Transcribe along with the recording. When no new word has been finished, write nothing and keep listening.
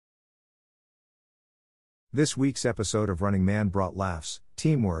This week's episode of Running Man brought laughs,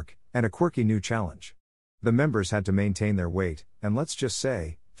 teamwork, and a quirky new challenge. The members had to maintain their weight, and let's just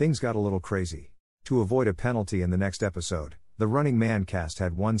say, things got a little crazy. To avoid a penalty in the next episode, the Running Man cast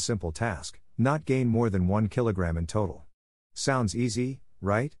had one simple task: not gain more than 1 kilogram in total. Sounds easy,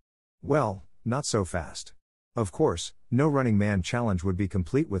 right? Well, not so fast. Of course, no Running Man challenge would be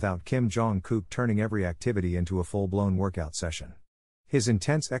complete without Kim Jong-kook turning every activity into a full-blown workout session. His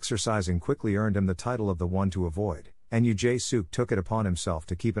intense exercising quickly earned him the title of the one to avoid, and Yoo Jae-suk took it upon himself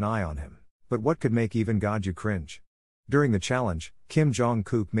to keep an eye on him. But what could make even God cringe? During the challenge, Kim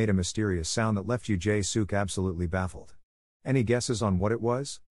Jong-kook made a mysterious sound that left Yoo Jae-suk absolutely baffled. Any guesses on what it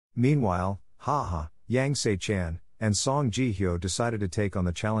was? Meanwhile, Yang Se-chan and Song Ji-hyo decided to take on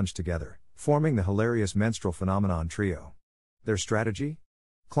the challenge together, forming the hilarious menstrual phenomenon trio. Their strategy?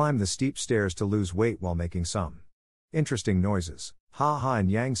 Climb the steep stairs to lose weight while making some interesting noises. And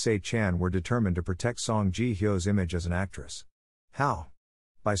Yang Se-chan were determined to protect Song Ji-hyo's image as an actress. How?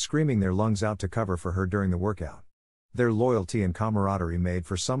 By screaming their lungs out to cover for her during the workout. Their loyalty and camaraderie made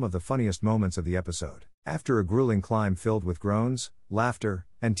for some of the funniest moments of the episode. After a grueling climb filled with groans, laughter,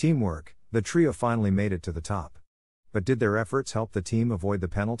 and teamwork, the trio finally made it to the top. But did their efforts help the team avoid the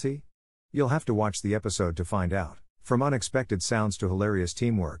penalty? You'll have to watch the episode to find out. From unexpected sounds to hilarious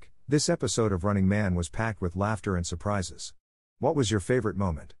teamwork, this episode of Running Man was packed with laughter and surprises. What was your favorite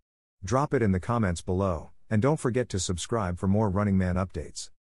moment? Drop it in the comments below, and don't forget to subscribe for more Running Man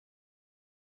updates.